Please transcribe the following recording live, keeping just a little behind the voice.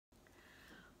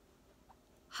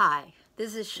Hi,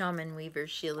 this is Shamanweaver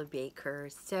Shiela Baker.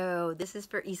 So this is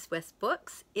for East West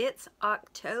Books. It's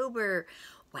October.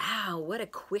 Wow, what a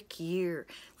quick year.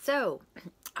 So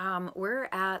we're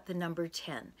at the number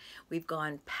 10. We've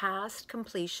gone past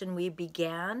completion. We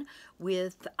began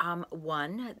with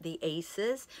 1, the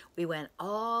aces. We went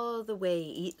all the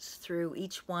way through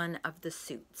each one of the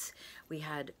suits. We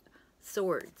had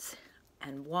swords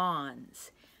and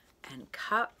wands and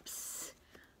cups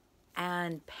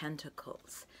and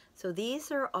pentacles. So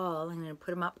these are all, I'm going to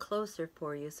put them up closer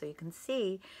for you so you can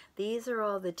see, these are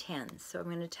all the 10s. So I'm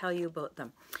going to tell you about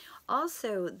them.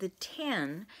 Also, the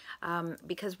 10,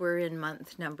 because we're in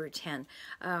month number 10,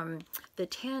 the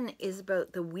 10 is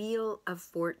about the Wheel of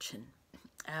Fortune.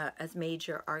 As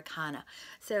major arcana.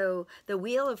 So the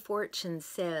Wheel of Fortune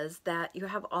says that you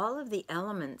have all of the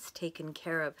elements taken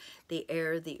care of, the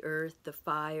air, the earth, the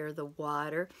fire, the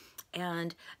water,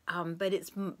 and but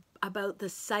it's about the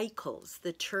cycles,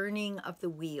 the turning of the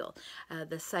wheel,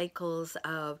 the cycles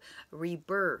of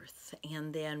rebirth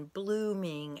and then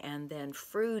blooming and then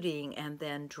fruiting and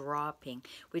then dropping,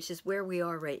 which is where we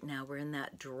are right now. We're in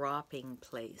that dropping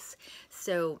place.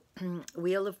 So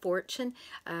Wheel of Fortune,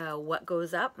 what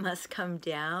goes up must come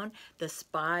down, the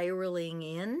spiraling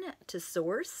in to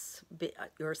source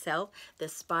yourself, the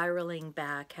spiraling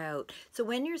back out. So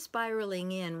when you're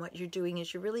spiraling in, what you're doing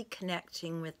is you're really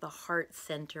connecting with the heart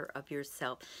center of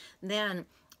yourself. Then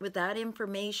with that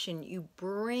information, you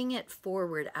bring it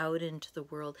forward out into the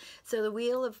world. So the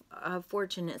Wheel of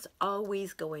Fortune is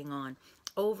always going on,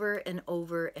 over and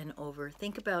over and over.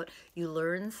 Think about, you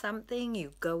learn something,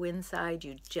 you go inside,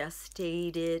 you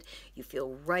gestate it, you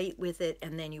feel right with it,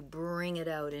 and then you bring it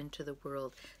out into the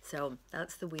world. So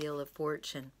that's the Wheel of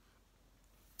Fortune.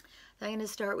 I'm going to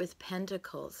start with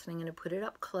Pentacles, and I'm going to put it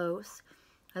up close.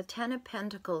 A 10 of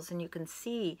Pentacles, and you can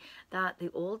see that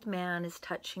the old man is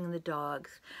touching the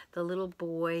dogs. The little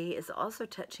boy is also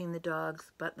touching the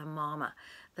dogs, but the mama.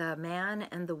 The man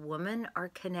and the woman are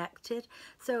connected.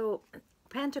 So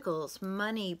Pentacles,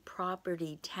 money,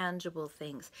 property, tangible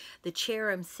things. The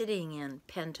chair I'm sitting in,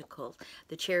 Pentacles.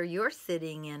 The chair you're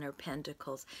sitting in are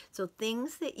Pentacles. So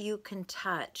things that you can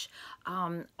touch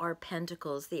are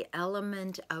Pentacles, the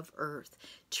element of earth.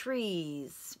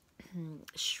 Trees,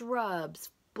 shrubs,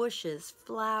 bushes,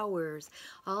 flowers,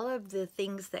 all of the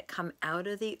things that come out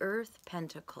of the earth,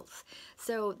 Pentacles.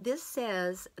 So this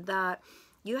says that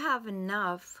you have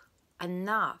enough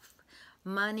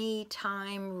money,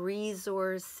 time,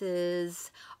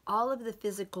 resources, all of the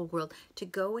physical world to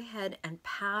go ahead and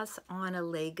pass on a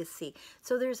legacy.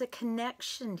 So there's a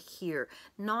connection here,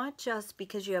 not just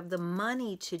because you have the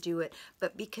money to do it,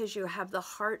 but because you have the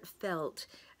heartfelt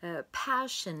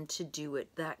passion to do it,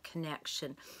 that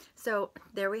connection. So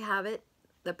there we have it,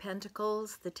 the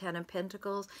Pentacles, the 10 of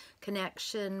Pentacles,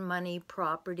 connection, money,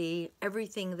 property,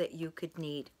 everything that you could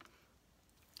need.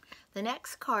 The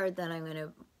next card that I'm going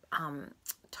to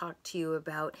talk to you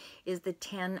about is the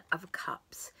 10 of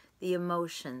Cups, the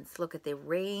emotions. Look at the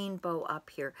rainbow up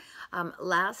here.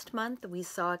 Last month we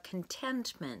saw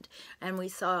contentment, and we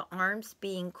saw arms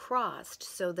being crossed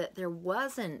so that there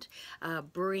wasn't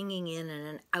bringing in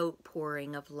an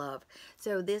outpouring of love.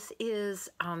 So this is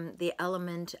the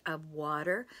element of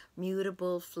water,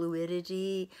 mutable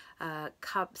fluidity.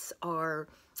 Cups are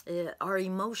our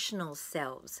emotional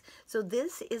selves. So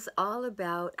this is all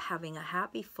about having a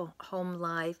happy home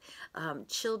life,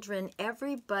 children,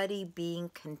 everybody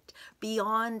being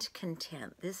beyond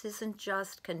content. This isn't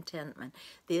just contentment.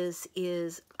 This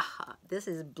is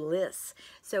bliss.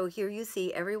 So here you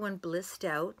see everyone blissed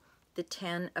out. The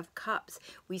 10 of Cups.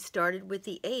 We started with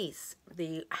the Ace,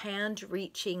 the hand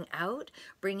reaching out,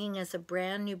 bringing us a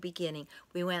brand new beginning.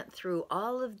 We went through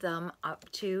all of them up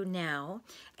to now,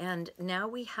 and now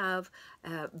we have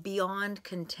beyond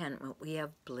contentment. We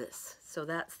have bliss. So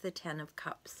that's the 10 of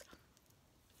Cups.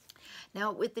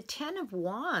 Now, with the 10 of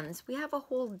Wands, we have a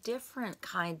whole different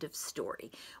kind of story.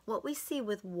 What we see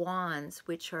with Wands,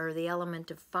 which are the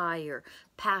element of fire,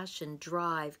 passion,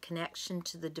 drive, connection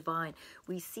to the divine,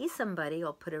 we see somebody,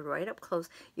 I'll put it right up close,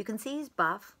 you can see he's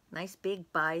buff, nice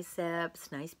big biceps,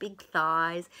 nice big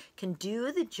thighs, can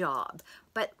do the job,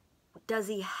 but does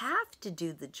he have to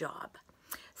do the job?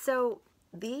 So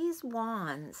these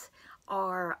wands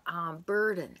are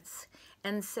burdens.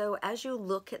 And so as you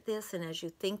look at this and as you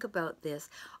think about this,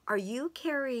 are you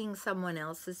carrying someone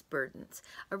else's burdens?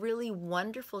 A really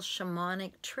wonderful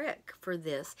shamanic trick for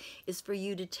this is for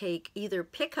you to take either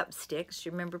pickup sticks,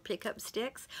 you remember pickup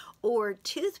sticks, or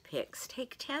toothpicks.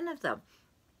 Take 10 of them,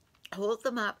 hold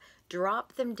them up,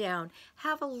 drop them down,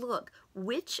 have a look.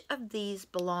 Which of these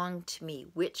belong to me?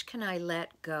 Which can I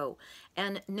let go?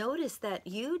 And notice that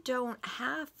you don't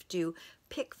have to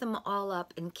pick them all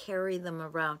up and carry them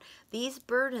around. These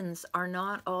burdens are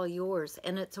not all yours,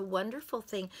 and it's a wonderful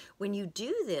thing when you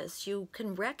do this. You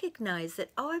can recognize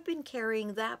that, oh, I've been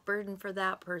carrying that burden for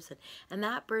that person and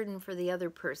that burden for the other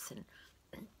person.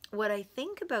 What I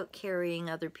think about carrying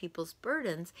other people's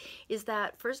burdens is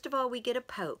that, first of all, we get a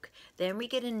poke, then we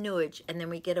get a nudge, and then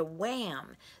we get a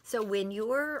wham. So when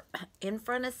you're in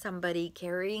front of somebody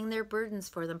carrying their burdens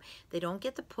for them, they don't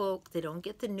get the poke, they don't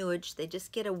get the nudge, they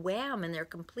just get a wham, and they're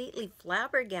completely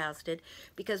flabbergasted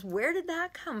because where did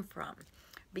that come from?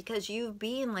 Because you've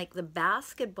been like the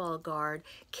basketball guard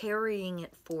carrying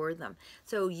it for them.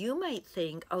 So you might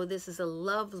think, oh, this is a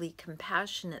lovely,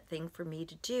 compassionate thing for me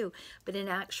to do, but in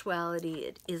actuality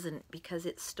it isn't, because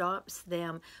it stops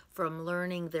them from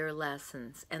learning their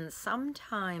lessons. And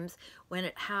sometimes when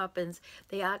it happens,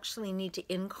 they actually need to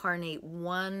incarnate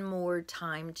one more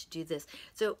time to do this.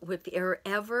 So if you're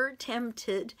ever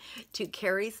tempted to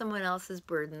carry someone else's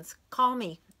burdens, call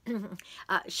me.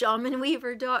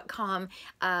 Shamanweaver.com.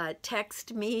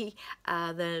 Text me.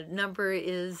 The number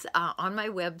is on my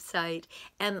website,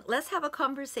 and let's have a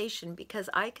conversation, because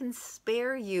I can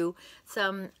spare you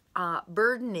some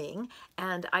burdening,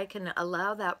 and I can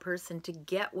allow that person to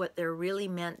get what they're really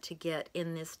meant to get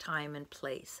in this time and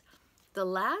place. The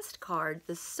last card,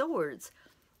 the Swords,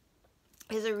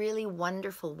 is a really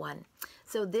wonderful one.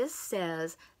 So this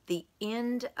says the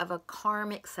end of a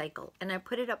karmic cycle, and I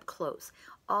put it up close.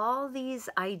 All these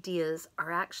ideas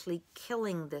are actually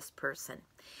killing this person.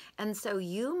 And so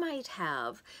you might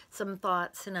have some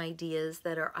thoughts and ideas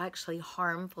that are actually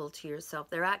harmful to yourself.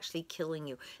 They're actually killing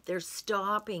you. They're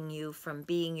stopping you from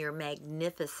being your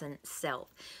magnificent self.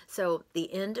 So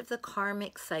the end of the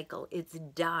karmic cycle, it's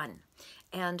done.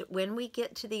 And when we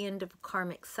get to the end of a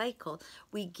karmic cycle,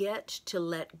 we get to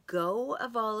let go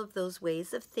of all of those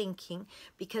ways of thinking,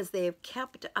 because they have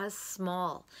kept us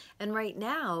small. And right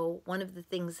now, one of the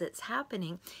things that's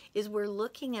happening is we're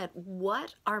looking at,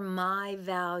 what are my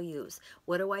values?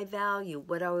 What do I value?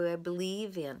 What do I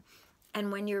believe in?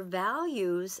 And when your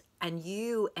values and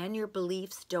you and your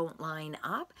beliefs don't line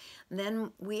up,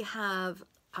 then we have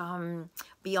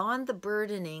beyond the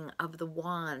burdening of the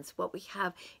wands, what we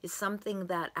have is something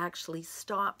that actually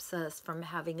stops us from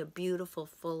having a beautiful,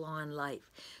 full-on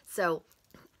life. So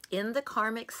in the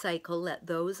karmic cycle, let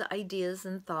those ideas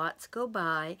and thoughts go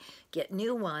by, get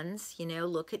new ones, you know,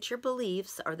 look at your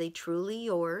beliefs. Are they truly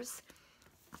yours?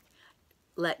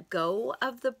 Let go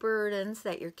of the burdens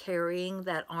that you're carrying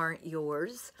that aren't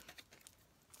yours.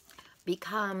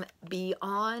 Become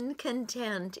beyond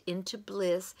content into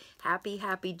bliss, happy,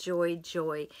 happy, joy,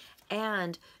 joy,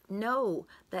 and know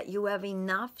that you have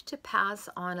enough to pass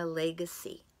on a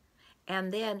legacy.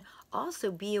 And then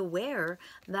also be aware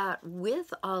that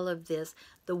with all of this,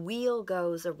 the wheel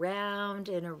goes around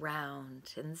and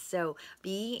around. And so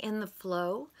be in the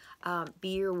flow, be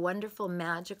your wonderful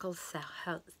magical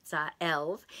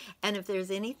self. And if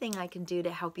there's anything I can do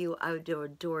to help you, I would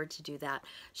adore to do that.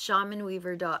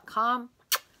 Shamanweaver.com.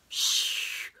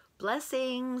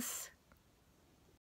 Blessings.